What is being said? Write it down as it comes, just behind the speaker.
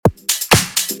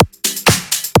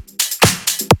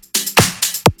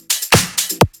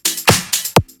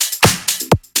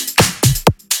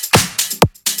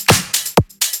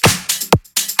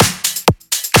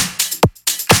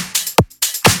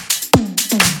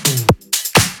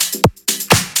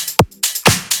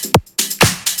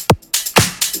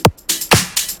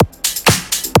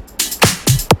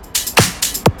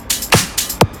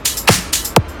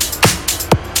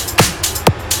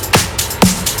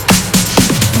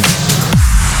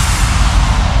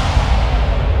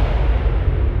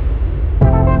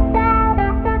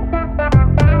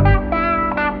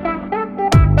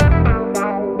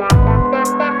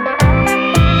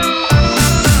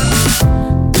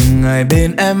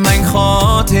bên em anh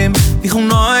khó thêm vì không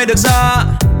nói được ra.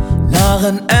 Là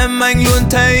gần em anh luôn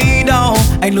thấy đau,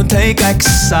 anh luôn thấy cách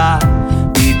xa.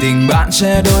 Vì tình bạn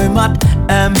che đôi mắt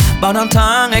em bao năm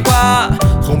tháng ngày qua,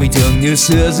 không bình thường như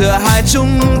xưa giữa hai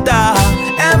chúng ta.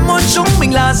 Em muốn chúng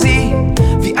mình là gì?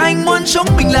 Vì anh muốn chúng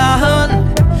mình là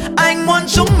hơn. Anh muốn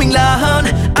chúng mình là hơn.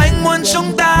 Anh muốn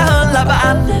chúng ta hơn là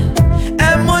bạn.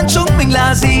 Em muốn chúng mình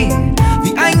là gì?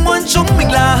 Vì anh muốn chúng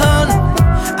mình là hơn.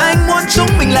 Anh muốn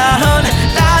chúng mình là hơn.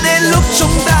 Đã đến lúc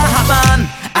chúng ta hạ màn.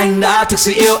 Anh đã thực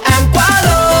sự yêu em quá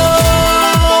lâu,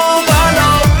 quá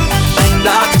lâu. Anh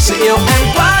đã thực sự yêu em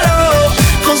quá lâu,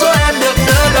 không dối em được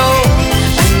nữa đâu.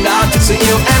 Anh đã thực sự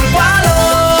yêu em quá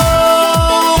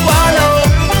lâu, quá lâu,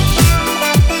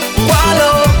 quá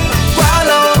lâu, quá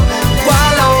lâu,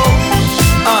 quá lâu.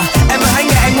 Em ơi hãy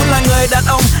nghe anh muốn là người đàn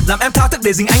ông, làm em thao thức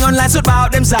để dình anh online suốt bao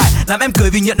đêm dài. Làm em cười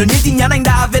vì nhận được những tin nhắn anh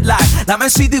đã viết lại. Làm em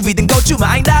suy tư vì từng câu chữ mà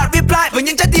anh đã reply. Với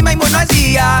những trái tim anh muốn nói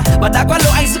gì à, và đã quá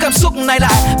lâu anh giữ cảm xúc này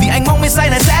lại. Vì anh mong men say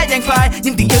này sẽ nhanh phai,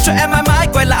 nhưng tình yêu cho em mãi mãi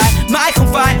quay lại. Mãi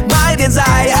không phai, mãi điên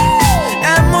dài.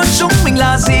 Em muốn chúng mình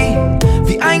là gì?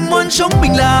 Vì anh muốn chúng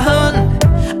mình là hơn.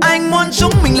 Anh muốn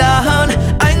chúng mình là hơn.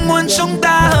 Anh muốn chúng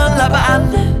ta hơn là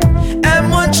bạn. Em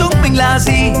muốn chúng mình là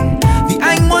gì? Vì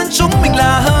anh muốn chúng mình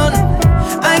là hơn.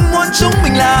 Anh muốn chúng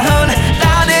mình là hơn.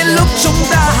 Đã đến lúc chúng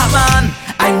ta hạ màn.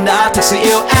 Anh đã thực sự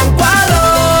yêu em quá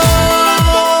lâu,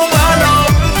 quá lâu.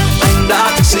 Anh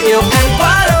đã thực sự yêu em